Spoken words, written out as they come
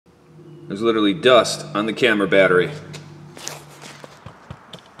There's literally dust on the camera battery.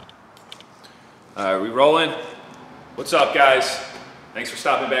 Alright, we rolling? What's up, guys? Thanks for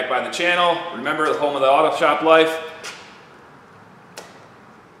stopping back by the channel. Remember, the home of the auto shop life.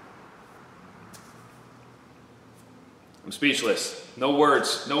 I'm speechless. No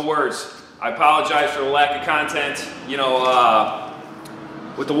words, no words. I apologize for the lack of content. You know,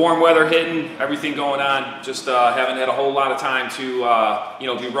 with the warm weather hitting, everything going on, just haven't had a whole lot of time to, you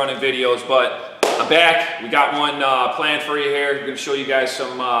know, be running videos. But I'm back. We got one planned for you here. We're going to show you guys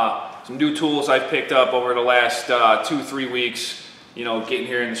some new tools I've picked up over the last 2-3 weeks. You know, getting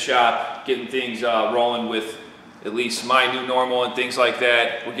here in the shop, getting things rolling with at least my new normal and things like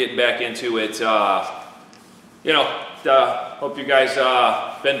that. We're getting back into it. You know, hope you guys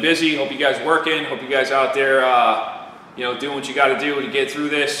been busy. Hope you guys working. Hope you guys out there, you know, doing what you got to do to get through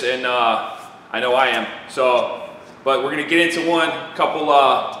this. And I know I am. So, but we're gonna get into a couple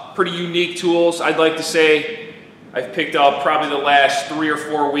pretty unique tools. I'd like to say I've picked up probably the last 3 or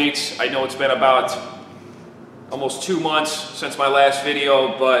 4 weeks. I know it's been about almost 2 months since my last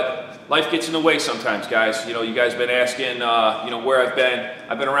video, but life gets in the way sometimes, guys. You know, you guys been asking, you know, where I've been.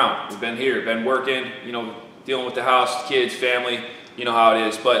 I've been around. We've been here, been working, you know, dealing with the house, kids, family, you know how it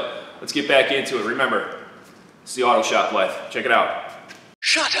is. But let's get back into it. Remember, it's the auto shop life. Check it out.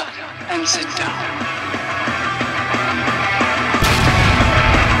 Shut up and sit down.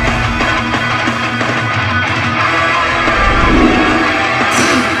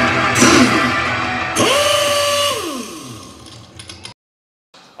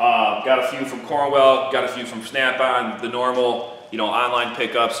 Got a few from Cornwell, got a few from Snap-on, the normal, you know, online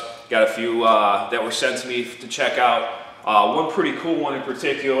pickups. Got a few that were sent to me to check out. One pretty cool one in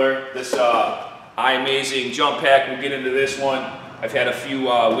particular, this Imazing jump pack. We'll get into this one. I've had a few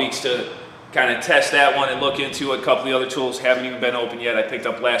weeks to kind of test that one and look into it. A couple of the other tools haven't even been open yet. I picked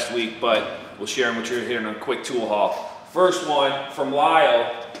up last week, but we'll share them with you here in a quick tool haul. First one from Lisle,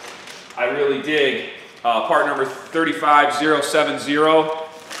 I really dig. Part number 35070.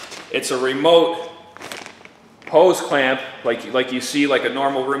 It's a remote hose clamp, like you see like a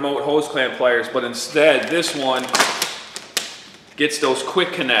normal remote hose clamp pliers, but instead this one gets those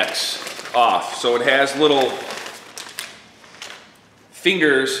quick connects off. So it has little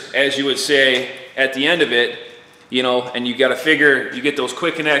fingers, as you would say, at the end of it, you know, and you got to figure you get those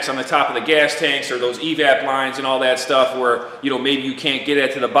quick connects on the top of the gas tanks or those evap lines and all that stuff where, you know, maybe you can't get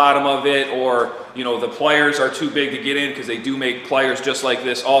it to the bottom of it, or, you know, the pliers are too big to get in, because they do make pliers just like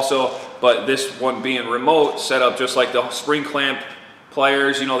this also, but this one being remote, set up just like the spring clamp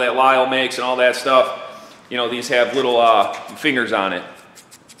pliers, you know, that Lisle makes and all that stuff. You know, these have little fingers on it.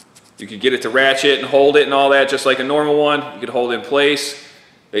 You could get it to ratchet and hold it and all that just like a normal one. You could hold it in place.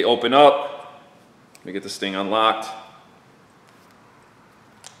 They open up. Let me get this thing unlocked.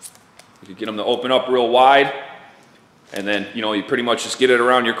 You could get them to open up real wide, and then, you know, you pretty much just get it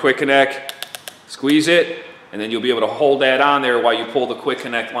around your quick connect, squeeze it, and then you'll be able to hold that on there while you pull the quick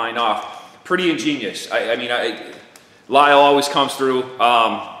connect line off. Pretty ingenious. I mean, Lisle always comes through.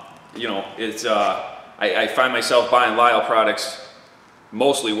 You know, it's I find myself buying Lisle products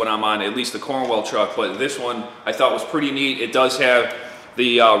mostly when I'm on at least the Cornwell truck, but this one I thought was pretty neat. It does have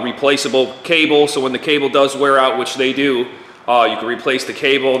the replaceable cable, so when the cable does wear out, which they do, you can replace the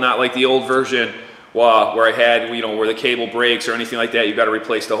cable, not like the old version where I had, you know, where the cable breaks or anything like that. You got to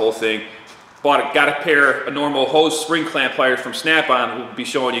replace the whole thing. Got a pair of normal hose spring clamp pliers from Snap-on. We'll be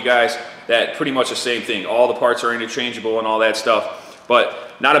showing you guys that pretty much the same thing. All the parts are interchangeable and all that stuff,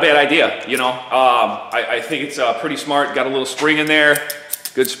 but not a bad idea, you know. I think it's pretty smart. Got a little spring in there,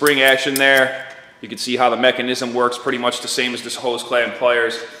 good spring action there. You can see how the mechanism works, pretty much the same as this hose clamp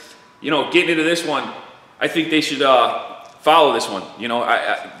pliers. You know, getting into this one, I think they should follow this one. You know,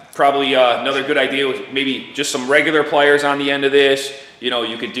 probably another good idea was maybe just some regular pliers on the end of this. You know,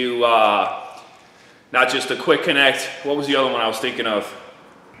 you could do not just a quick connect. What was the other one I was thinking of?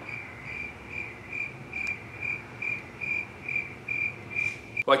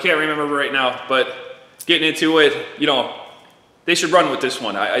 Well, I can't remember right now, but getting into it, you know, they should run with this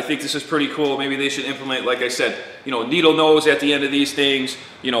one. I think this is pretty cool. Maybe they should implement, like I said, you know, needle nose at the end of these things,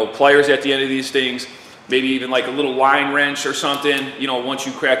 you know, pliers at the end of these things, maybe even like a little line wrench or something. You know, once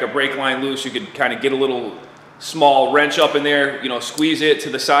you crack a brake line loose, you could kind of get a little small wrench up in there, you know, squeeze it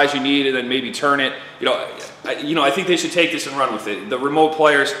to the size you need, and then maybe turn it. You know, I think they should take this and run with it. The remote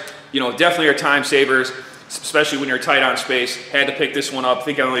pliers, you know, definitely are time savers, especially when you're tight on space. Had to pick this one up. I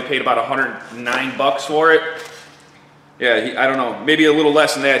think I only paid about $109 for it. Yeah, I don't know, maybe a little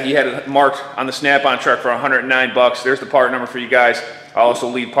less than that. He had it marked on the Snap-on truck for $109. There's the part number for you guys. I'll also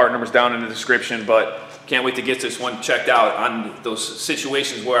leave part numbers down in the description, but can't wait to get this one checked out on those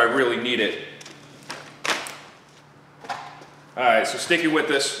situations where I really need it. All right, so sticking with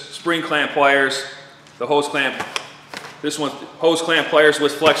this spring clamp pliers, the hose clamp. This one, hose clamp pliers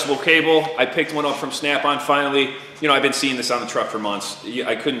with flexible cable. I picked one up from Snap-on finally. You know, I've been seeing this on the truck for months.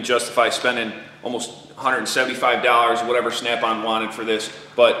 I couldn't justify spending almost $175, whatever Snap-on wanted for this,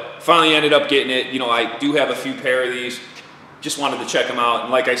 but finally ended up getting it. You know, I do have a few pair of these. Just wanted to check them out.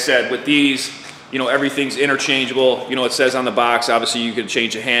 And like I said, with these, you know, everything's interchangeable. You know, it says on the box, obviously you can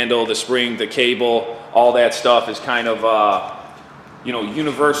change the handle, the spring, the cable, all that stuff is kind of, you know,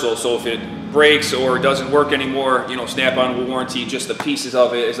 universal. So if it breaks or doesn't work anymore, you know, Snap-on will warranty just the pieces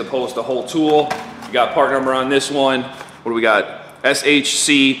of it as opposed to the whole tool. You got part number on this one. What do we got?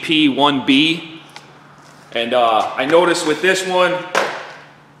 SHCP1B. And I noticed with this one,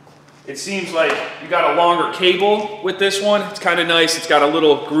 it seems like you got a longer cable with this one. It's kind of nice. It's got a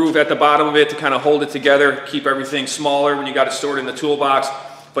little groove at the bottom of it to kind of hold it together, keep everything smaller when you got it stored in the toolbox.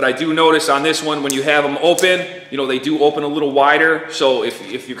 But I do notice on this one, when you have them open, you know, they do open a little wider. So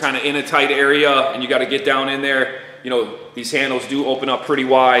if you're kind of in a tight area and you got to get down in there, you know, these handles do open up pretty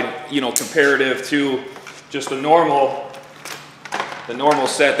wide, you know, comparative to just the normal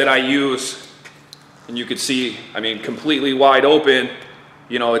set that I use. And you could see, I mean, completely wide open.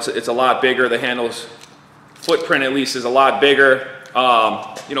 You know, it's a lot bigger. The handle's footprint at least is a lot bigger.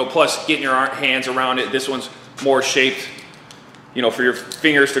 You know, plus getting your hands around it. This one's more shaped, you know, for your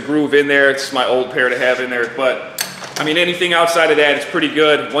fingers to groove in there. It's my old pair to have in there. But I mean, anything outside of that is pretty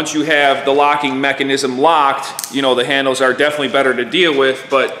good. Once you have the locking mechanism locked, you know, the handles are definitely better to deal with,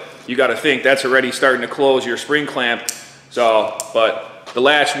 but you got to think that's already starting to close your spring clamp. So, but the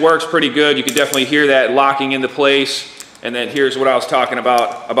latch works pretty good. You can definitely hear that locking into place. And then here's what I was talking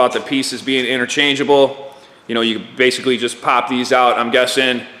about the pieces being interchangeable. You know, you basically just pop these out. I'm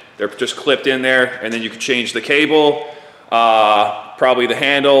guessing they're just clipped in there, and then you can change the cable, probably the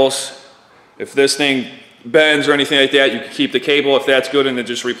handles. If this thing bends or anything like that, you can keep the cable if that's good and then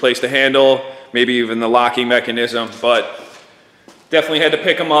just replace the handle, maybe even the locking mechanism. But definitely had to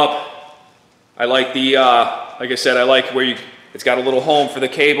pick them up. I like the, like I said, I like where it's got a little home for the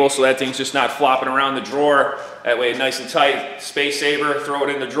cable, so that thing's just not flopping around the drawer. That way, nice and tight, space saver, throw it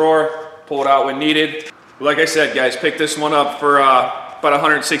in the drawer, pull it out when needed. But like I said, guys, pick this one up for about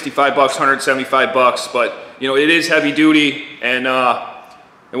 165 bucks, 175 bucks, but you know, it is heavy duty, and I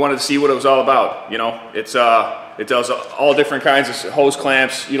wanted to see what it was all about. You know, it does all different kinds of hose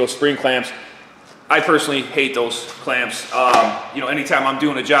clamps, you know, spring clamps. I personally hate those clamps. You know, anytime I'm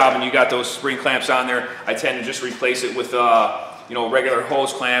doing a job and you got those spring clamps on there, I tend to just replace it with, you know, regular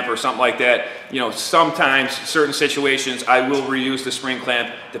hose clamp or something like that. You know, sometimes, certain situations, I will reuse the spring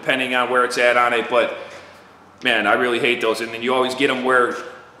clamp depending on where it's at on it, but man, I really hate those. And then you always get them where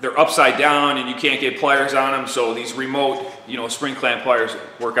they're upside down and you can't get pliers on them, so these remote, you know, spring clamp pliers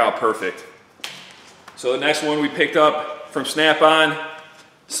work out perfect. So the next one we picked up from Snap-on,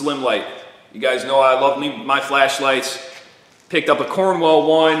 Slim Light. You guys know I love my flashlights. Picked up a Cornwell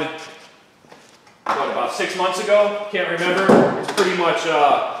one, what, about 6 months ago? Can't remember. It's pretty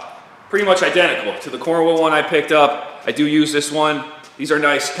much identical to the Cornwell one I picked up. I do use this one. These are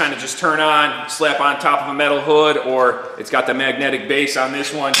nice, kind of just turn on, slap on top of a metal hood, or it's got the magnetic base on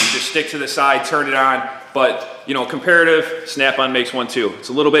this one. You just stick to the side, turn it on. But, you know, comparative, Snap-on makes one too. It's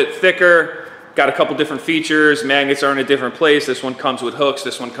a little bit thicker, got a couple different features. Magnets are in a different place. This one comes with hooks.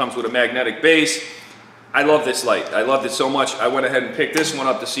 This one comes with a magnetic base. I love this light. I loved it so much. I went ahead and picked this one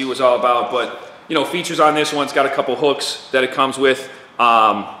up to see what it's all about. But, you know, features on this one, it's got a couple hooks that it comes with.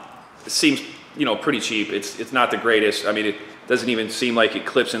 It seems, you know, pretty cheap. It's not the greatest. I mean, it doesn't even seem like it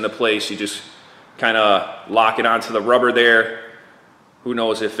clips into place. You just kind of lock it onto the rubber there. Who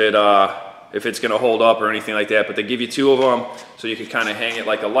knows if it's going to hold up or anything like that, but they give you two of them, so you can kind of hang it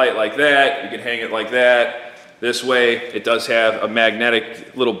like a light like that. You can hang it like that. This way, it does have a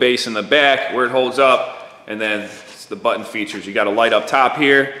magnetic little base in the back where it holds up, and then it's the button features. You got a light up top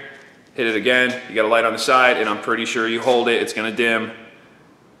here, hit it again, you got a light on the side, and I'm pretty sure you hold it, it's going to dim.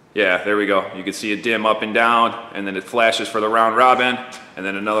 Yeah, there we go. You can see it dim up and down, and then it flashes for the round robin, and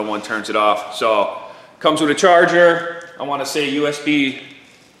then another one turns it off. So, comes with a charger. I want to say USB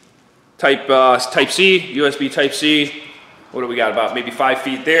Type C, USB Type C. What do we got? About maybe 5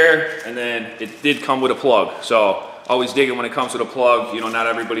 feet there, and then it did come with a plug. So, always dig it when it comes with a plug. You know, not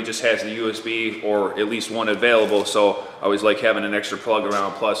everybody just has the USB or at least one available. So, I always like having an extra plug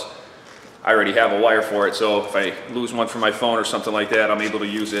around. Plus, I already have a wire for it, so if I lose one from my phone or something like that, I'm able to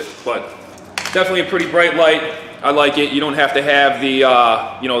use it. But definitely a pretty bright light. I like it. You don't have to have the,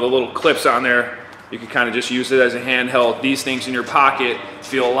 you know, the little clips on there. You can kind of just use it as a handheld. These things in your pocket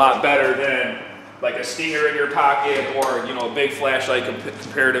feel a lot better than like a stinger in your pocket, or you know, a big flashlight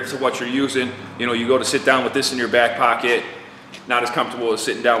comparative to what you're using. You know, you go to sit down with this in your back pocket, not as comfortable as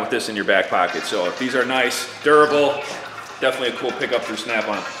sitting down with this in your back pocket. So these are nice, durable, definitely a cool pickup through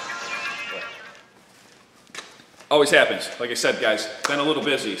Snap-on. Always happens. Like I said, guys, been a little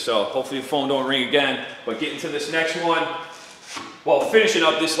busy, so hopefully the phone don't ring again. But getting to this next one, well, finishing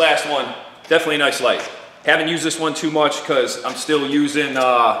up this last one, definitely a nice light. Haven't used this one too much because I'm still using,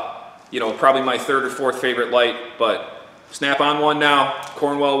 you know, probably my third or fourth favorite light, but Snap-on one now,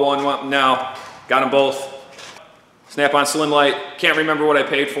 Cornwell one now, got them both. Snap-on Slim Light, can't remember what I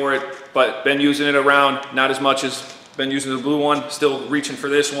paid for it, but been using it around, not as much as been using the blue one, still reaching for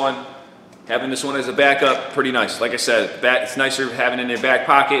this one. Having this one as a backup, pretty nice. Like I said, it's nicer having it in your back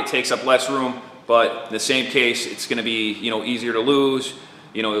pocket, it takes up less room, but in the same case, it's gonna be, you know, easier to lose,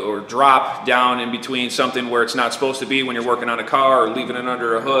 you know, or drop down in between something where it's not supposed to be when you're working on a car or leaving it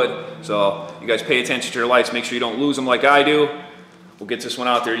under a hood. So you guys pay attention to your lights, make sure you don't lose them like I do. We'll get this one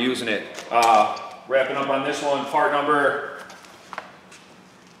out there using it. Wrapping up on this one, part number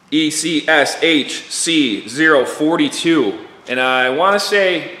ECSHC042. And I want to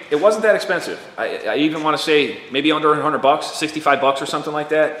say it wasn't that expensive. I even want to say maybe under 100 bucks, 65 bucks or something like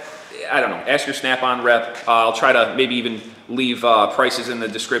that. I don't know, ask your Snap-on rep. I'll try to maybe even leave prices in the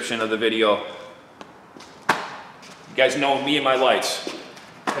description of the video. You guys know me and my lights.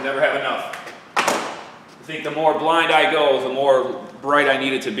 I never have enough. I think the more blind I go, the more bright I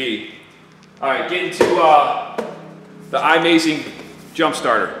need it to be. All right, getting to the Imazing jump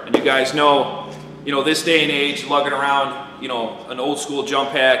starter. And you guys know, you know, this day and age, lugging around, you know, an old school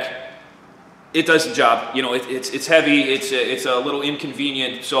jump pack, it does the job. You know, it's heavy, it's a little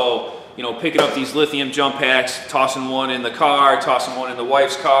inconvenient. So, you know, picking up these lithium jump packs, tossing one in the car, tossing one in the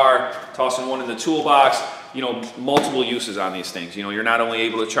wife's car, tossing one in the toolbox, you know, multiple uses on these things. You know, you're not only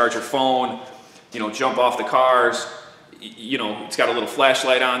able to charge your phone, you know, jump off the cars, you know, it's got a little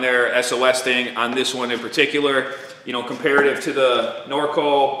flashlight on there, SOS thing on this one in particular, you know, comparative to the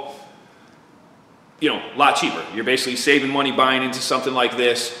Norco, you know, a lot cheaper. You're basically saving money buying into something like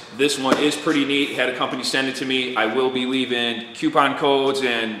this. This one is pretty neat. Had a company send it to me. I will be leaving coupon codes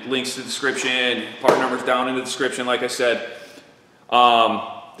and links to the description, part numbers down in the description, like I said.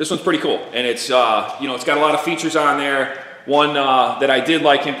 This one's pretty cool. And it's, you know, it's got a lot of features on there. One that I did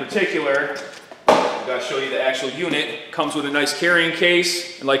like in particular, I've got to show you the actual unit. Comes with a nice carrying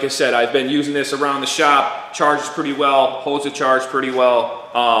case. And like I said, I've been using this around the shop. Charges pretty well, holds the charge pretty well.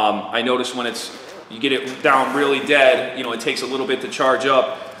 I noticed when you get it down really dead, you know, it takes a little bit to charge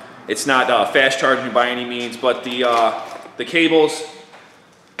up. It's not fast charging by any means, but the cables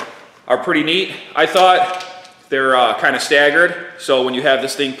are pretty neat. I thought they're kind of staggered, so when you have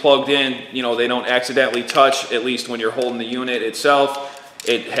this thing plugged in, you know, they don't accidentally touch, at least when you're holding the unit itself.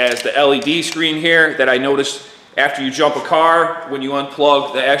 It has the LED screen here that I noticed after you jump a car, when you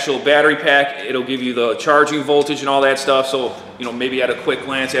unplug the actual battery pack, it'll give you the charging voltage and all that stuff. So, you know, maybe at a quick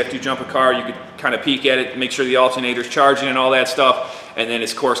glance after you jump a car, you could kind of peek at it, make sure the alternator's charging and all that stuff. And then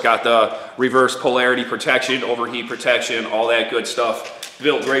it's, of course, got the reverse polarity protection, overheat protection, all that good stuff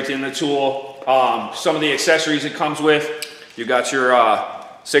built right in the tool. Some of the accessories it comes with, you got your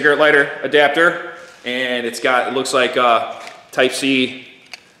cigarette lighter adapter, and it looks like Type-C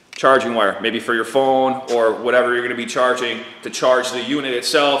charging wire, maybe for your phone or whatever you're going to be charging to charge the unit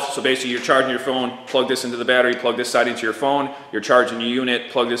itself. So basically you're charging your phone, plug this into the battery, plug this side into your phone, you're charging your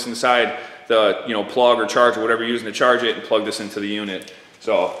unit, plug this inside the, you know, plug or charge or whatever you're using to charge it, and plug this into the unit.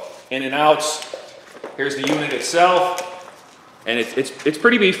 So in and outs, here's the unit itself, and it's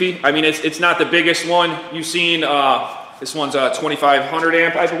pretty beefy. I mean, it's not the biggest one you've seen. This one's a 2500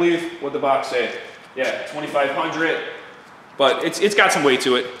 amp, I believe. What'd the box say? Yeah, 2500. But it's got some weight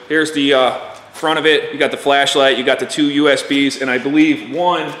to it. Here's the front of it. You got the flashlight, you got the two USBs, and I believe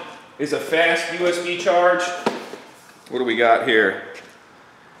one is a fast USB charge. What do we got here?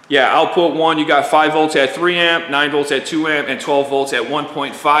 Yeah, output one, you got 5 volts at 3 amp, 9 volts at 2 amp, and 12 volts at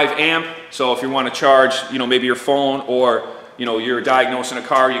 1.5 amp. So if you want to charge, you know, maybe your phone, or, you know, you're diagnosing a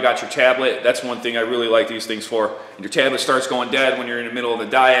car, you got your tablet. That's one thing I really like these things for. And your tablet starts going dead when you're in the middle of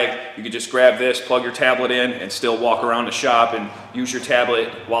the diag, you can just grab this, plug your tablet in, and still walk around the shop and use your tablet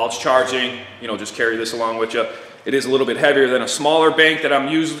while it's charging. You know, just carry this along with you. It is a little bit heavier than a smaller bank that I'm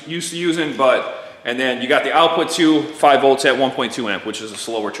used to using, but, and then you got the output to 5 volts at 1.2 amp, which is a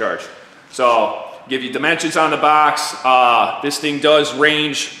slower charge. So, give you dimensions on the box. This thing does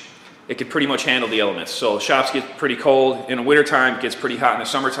range. It can pretty much handle the elements. So shops get pretty cold in the wintertime, it gets pretty hot in the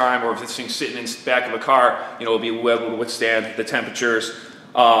summertime, or if this thing's sitting in the back of a car, you know, it'll be able to withstand the temperatures.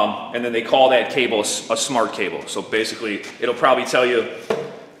 And then they call that cable a smart cable. So basically, it'll probably tell you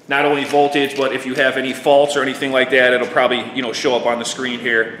not only voltage, but if you have any faults or anything like that, it'll probably, you know, show up on the screen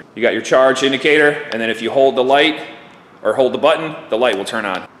here. You got your charge indicator, and then if you hold the light or hold the button, the light will turn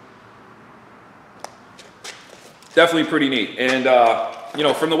on. Definitely pretty neat. And you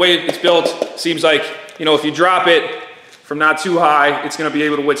know, from the way it's built, seems like, you know, if you drop it from not too high, it's going to be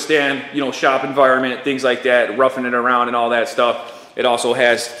able to withstand, you know, shop environment, things like that, roughing it around and all that stuff. It also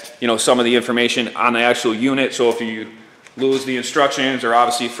has, you know, some of the information on the actual unit, so if you lose the instructions or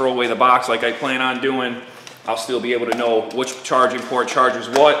obviously throw away the box like I plan on doing, I'll still be able to know which charging port charges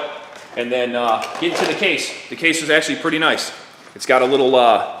what. And then get into the case. The case is actually pretty nice. It's got a little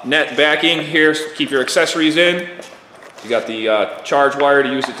net backing here to keep your accessories in. You got the charge wire to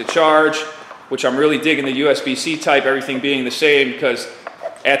use it to charge, which I'm really digging the USB-C type, everything being the same, because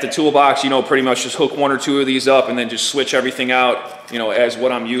at the toolbox, you know, pretty much just hook one or two of these up and then just switch everything out, you know, as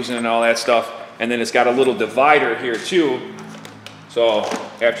what I'm using and all that stuff. And then it's got a little divider here too. So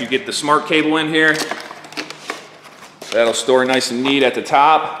after you get the smart cable in here, that'll store nice and neat at the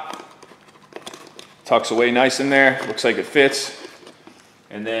top. Tucks away nice in there, looks like it fits.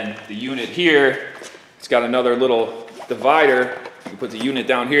 And then the unit here, it's got another little divider. You put the unit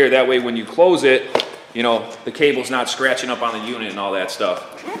down here, that way when you close it, you know, the cable's not scratching up on the unit and all that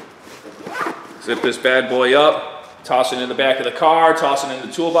stuff. Zip this bad boy up, toss it in the back of the car, toss it in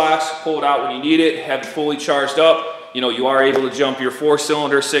the toolbox, pull it out when you need it, have it fully charged up. You know, you are able to jump your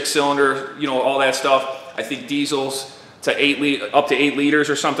 4-cylinder, 6-cylinder, you know, all that stuff. I think diesels to up to 8 liters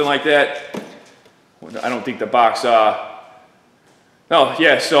or something like that. I don't think the box, oh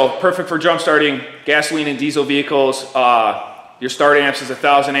yeah, so perfect for jump starting gasoline and diesel vehicles. Your start amps is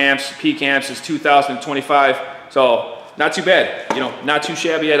 1,000 amps, peak amps is 2,025. So not too bad, you know, not too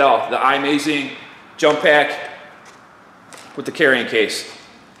shabby at all. The Imazing jump pack with the carrying case.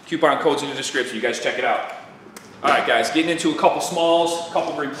 Coupon codes in the description, you guys check it out. All right guys, getting into a couple smalls, a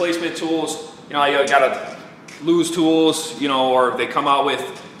couple replacement tools. You know, you gotta lose tools, you know, or they come out with,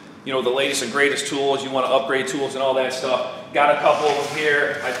 you know, the latest and greatest tools. You want to upgrade tools and all that stuff. Got a couple of them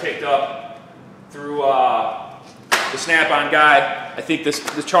here I picked up through the Snap-on guy. I think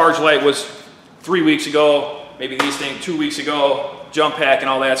the charge light was 3 weeks ago, maybe these things 2 weeks ago, jump pack and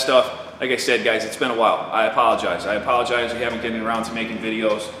all that stuff. Like I said, guys, it's been a while. I apologize. I apologize we haven't gotten around to making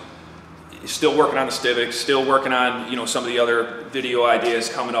videos. Still working on the Civics, still working on, you know, some of the other video ideas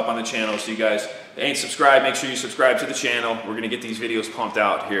coming up on the channel. So you guys ain't subscribed, make sure you subscribe to the channel. We're gonna get these videos pumped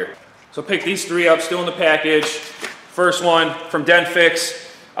out here. So pick these 3 up, still in the package. First one from DenFix.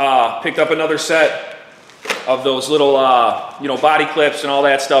 Picked up another set of those little, you know, body clips and all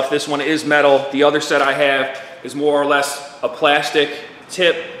that stuff. This one is metal. The other set I have is more or less a plastic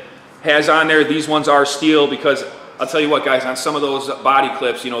tip. Has on there, these ones are steel, because I'll tell you what, guys, on some of those body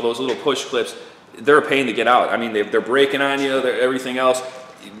clips, you know, those little push clips, they're a pain to get out. I mean, they're breaking on you, everything else.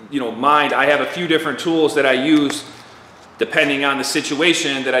 You know, I have a few different tools that I use depending on the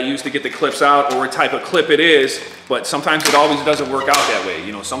situation that I use to get the clips out or what type of clip it is, but sometimes it always doesn't work out that way.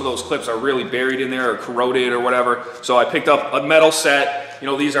 You know, some of those clips are really buried in there or corroded or whatever. So I picked up a metal set. You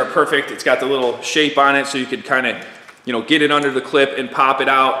know, these are perfect. It's got the little shape on it so you could kind of, you know, get it under the clip and pop it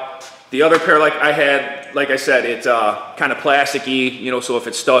out. The other pair like I had, like I said, it's kind of plasticky, you know, so if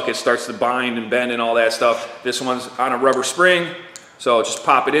it's stuck, it starts to bind and bend and all that stuff. This one's on a rubber spring, so just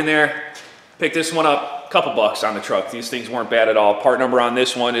pop it in there. Pick this one up, a couple bucks on the truck. These things weren't bad at all. Part number on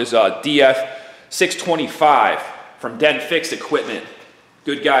this one is DF625 from DenFix Equipment.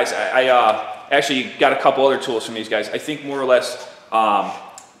 Good guys. I actually got a couple other tools from these guys. I think more or less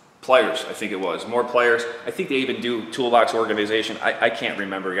Pliers, I think it was. More Pliers. I think they even do toolbox organization. I can't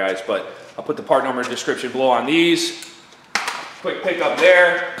remember, guys, but I'll put the part number in the description below on these. Quick pickup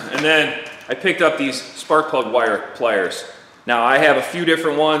there. And then I picked up these spark plug wire pliers. Now I have a few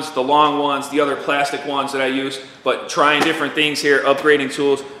different ones, the long ones, the other plastic ones that I use, but trying different things here, upgrading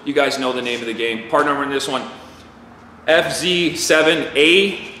tools. You guys know the name of the game. Part number in this one,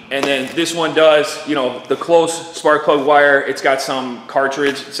 FZ7A. And then this one does, you know, the close spark plug wire. It's got some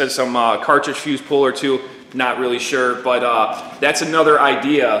cartridge. It says some cartridge fuse puller too. Not really sure, but that's another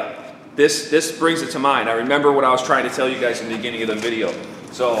idea. This brings it to mind. I remember what I was trying to tell you guys in the beginning of the video.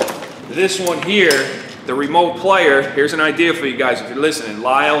 So this one here, the remote plier. Here's an idea for you guys if you're listening.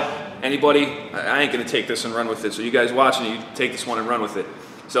 Lisle, anybody? I ain't gonna take this and run with it. So you guys watching it, you take this one and run with it.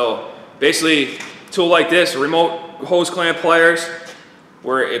 So basically, a tool like this, remote hose clamp pliers,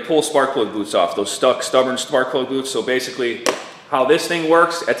 where it pulls spark plug boots off, those stubborn spark plug boots. So basically, how this thing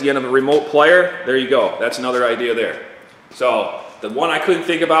works at the end of a remote plier, there you go. That's another idea there. So the one I couldn't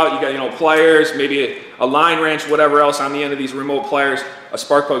think about, you got, you know, pliers, maybe a line wrench, whatever else on the end of these remote pliers, a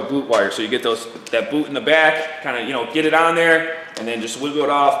spark plug boot wire. So you get that boot in the back, kind of, you know, get it on there, and then just wiggle it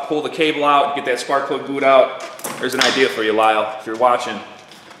off, pull the cable out, get that spark plug boot out. There's an idea for you, Lisle, if you're watching.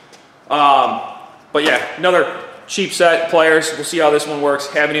 But yeah, another cheap set, Pliers. We'll see how this one works.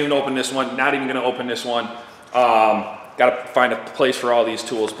 Haven't even opened this one, not even gonna open this one. Gotta find a place for all these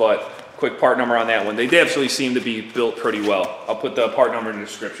tools, but quick part number on that one. They definitely seem to be built pretty well. I'll put the part number in the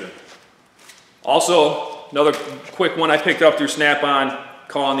description. Also, another quick one I picked up through Snap-on,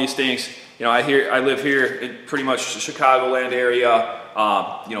 calling these things. You know, I live here in pretty much Chicagoland area.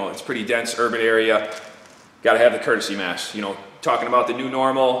 You know, it's pretty dense urban area. Got to have the courtesy mask. You know, talking about the new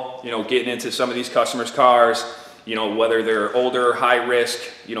normal. You know, getting into some of these customers' cars. You know, whether they're older, high risk,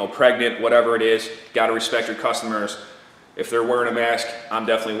 you know, pregnant, whatever it is. Got to respect your customers. If they're wearing a mask, I'm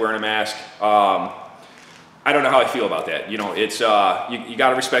definitely wearing a mask. I don't know how I feel about that. You know, it's you got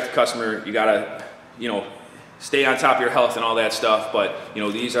to respect the customer. You got to, you know, stay on top of your health and all that stuff. But you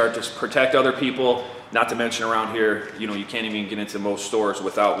know, these are just protect other people. Not to mention around here, you know, you can't even get into most stores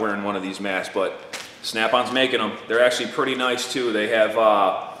without wearing one of these masks. But Snap-on's making them. They're actually pretty nice too. They have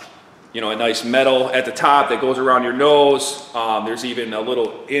you know, a nice metal at the top that goes around your nose. There's even a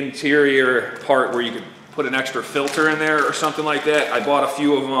little interior part where you could put an extra filter in there or something like that. I bought a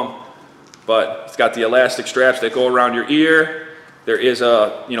few of them, but it's got the elastic straps that go around your ear. There is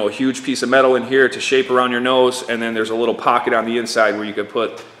a, you know, a huge piece of metal in here to shape around your nose, and then there's a little pocket on the inside where you could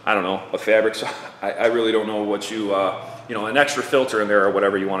put, I don't know, a fabric. So I really don't know what you know, an extra filter in there or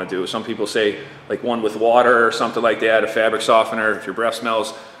whatever you want to do. Some people say like one with water or something like that, a fabric softener if your breath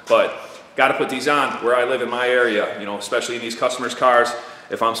smells. But got to put these on where I live in my area, you know, especially in these customers' cars.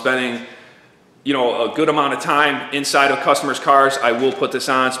 If I'm spending, you know, a good amount of time inside of customers' cars, I will put this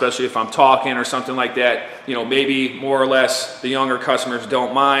on, especially if I'm talking or something like that. You know, maybe more or less the younger customers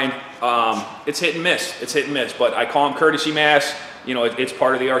don't mind. It's hit and miss. It's hit and miss, but I call them courtesy masks. You know, it's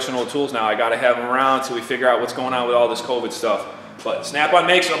part of the arsenal of tools now. I got to have them around until we figure out what's going on with all this COVID stuff. But Snap-on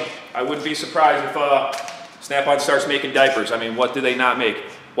makes them. I wouldn't be surprised if Snap-on starts making diapers. I mean, what do they not make?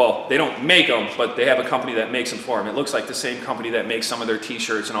 Well, they don't make them, but they have a company that makes them for them. It looks like the same company that makes some of their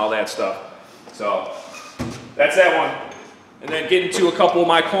t-shirts and all that stuff. So that's that one. And then get into a couple of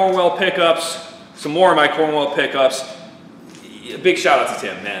my Cornwell pickups, some more of my Cornwell pickups. A big shout out to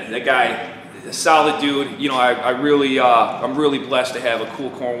Tim, man. That guy, a solid dude. You know, I'm really blessed to have a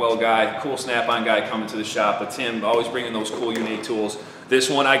cool Cornwell guy, cool Snap-on guy coming to the shop. But Tim, always bringing those cool, unique tools. This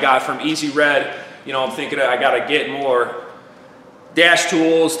one I got from EzRed. You know, I'm thinking I gotta get more dash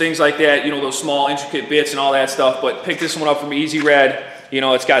tools, things like that. You know, those small, intricate bits and all that stuff. But pick this one up from EzRed. You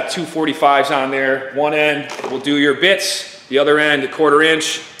know, it's got two 45s on there. One end will do your bits, the other end, a 1/4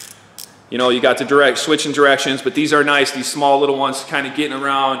 inch. You know, you got the direct switching directions, but these are nice, these small little ones, kind of getting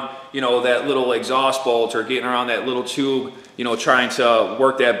around, you know, that little exhaust bolt or getting around that little tube, you know, trying to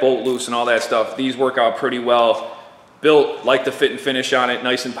work that bolt loose and all that stuff. These work out pretty well. Built, like the fit and finish on it,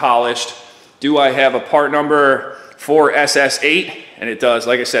 nice and polished. Do I have a part number for SS8? And it does,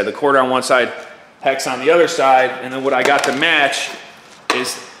 like I said, the 1/4 on one side, hex on the other side, and then what I got to match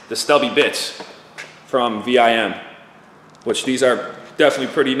is the stubby bits from VIM, which these are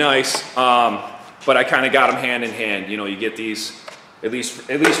definitely pretty nice, but I kind of got them hand in hand. You know, you get these, at least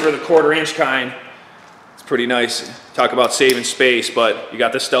for the 1/4 inch kind, it's pretty nice. Talk about saving space, but you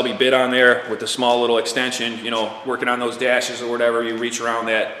got the stubby bit on there with the small little extension, you know, working on those dashes or whatever, you reach around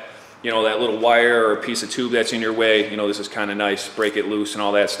that, you know, that little wire or piece of tube that's in your way. You know, this is kind of nice, break it loose and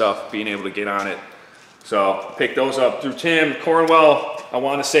all that stuff, being able to get on it. So pick those up through Tim. Cornwell, I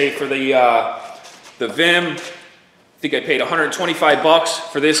want to say for the Vim, I think I paid 125 bucks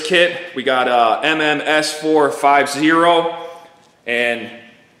for this kit. We got MMS450, and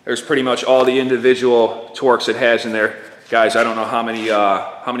there's pretty much all the individual torques it has in there. Guys, I don't know how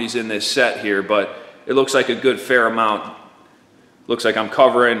many's in this set here, but it looks like a good fair amount. Looks like I'm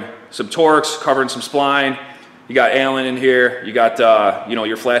covering some torques, covering some spline. You got Allen in here. You got you know,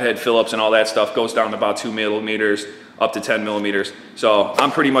 your flathead Phillips and all that stuff goes down to about 2 millimeters up to 10 millimeters. So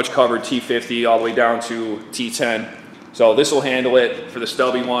I'm pretty much covered T50 all the way down to T10. So this will handle it for the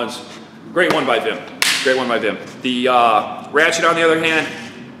stubby ones. Great one by Vim. Great one by Vim. The Ratchet, on the other hand,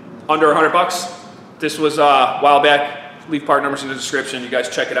 under 100 bucks. This was a while back. Leave part numbers in the description. You guys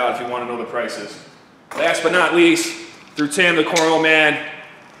check it out if you want to know the prices. Last but not least, through Tim, the Cornwell man.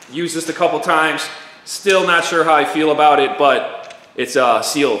 Used this a couple times. Still not sure how I feel about it, but it's a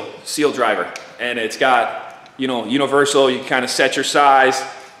seal driver, and it's got, you know, universal. You can kind of set your size.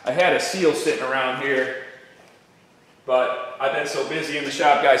 I had a seal sitting around here, but I've been so busy in the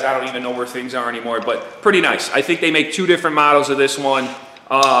shop, guys, I don't even know where things are anymore. But pretty nice. I think they make 2 different models of this one.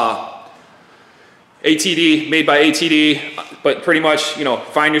 ATD, made by ATD, but pretty much, you know,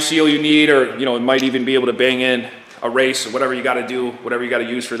 find your seal you need, or, you know, it might even be able to bang in a race or whatever you got to do, whatever you got to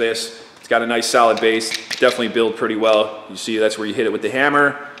use for this. It's got a nice solid base, definitely build pretty well. You see that's where you hit it with the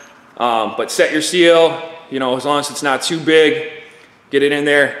hammer. But set your seal, you know, as long as it's not too big, get it in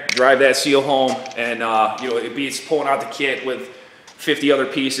there, drive that seal home, and you know, it beats pulling out the kit with 50 other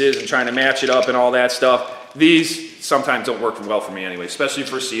pieces and trying to match it up and all that stuff. These sometimes don't work well for me anyway, especially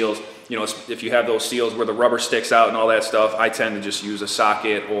for seals. You know, if you have those seals where the rubber sticks out and all that stuff, I tend to just use a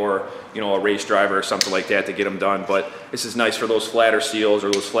socket or, you know, a race driver or something like that to get them done. But this is nice for those flatter seals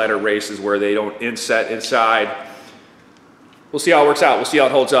or those flatter races where they don't inset inside. We'll see how it works out. We'll see how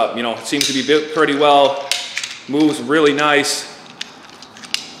it holds up. You know, it seems to be built pretty well, moves really nice,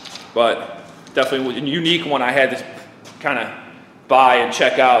 but definitely a unique one I had to kind of buy and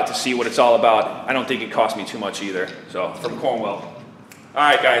check out to see what it's all about. I don't think it cost me too much either. So, from Cornwell. All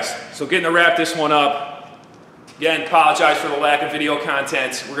right, guys, so getting to wrap this one up. Again, apologize for the lack of video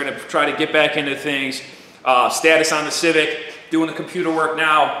content. We're gonna try to get back into things. Status on the Civic, doing the computer work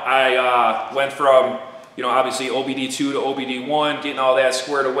now. I went from, you know, obviously OBD2 to OBD1, getting all that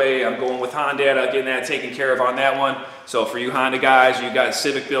squared away. I'm going with Honda, getting that taken care of on that one. So for you Honda guys, you guys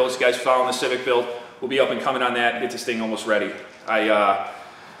Civic builds, you guys following the Civic build, we'll be up and coming on that and get this thing almost ready. I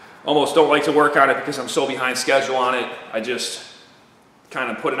almost don't like to work on it because I'm so behind schedule on it. I just kind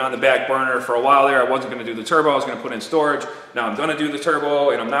of put it on the back burner for a while there. I wasn't going to do the turbo, I was going to put it in storage. Now I'm going to do the turbo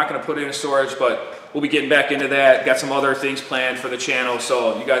and I'm not going to put it in storage, but we'll be getting back into that. Got some other things planned for the channel,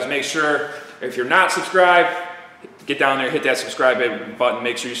 so you guys make sure, if you're not subscribed, get down there, hit that subscribe button,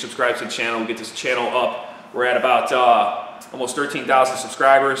 make sure you subscribe to the channel, get this channel up. We're at about almost 13,000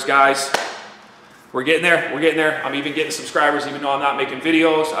 subscribers, guys. We're getting there, we're getting there. I'm even getting subscribers even though I'm not making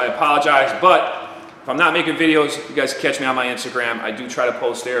videos. I apologize, but if I'm not making videos, you guys can catch me on my Instagram. I do try to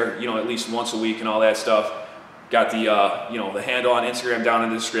post there, you know, at least once a week and all that stuff. Got the, you know, the handle on Instagram down in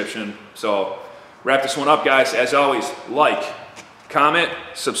the description. So, wrap this one up, guys. As always, like, comment,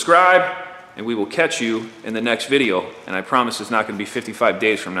 subscribe, and we will catch you in the next video. And I promise it's not going to be 55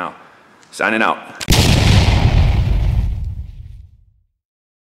 days from now. Signing out.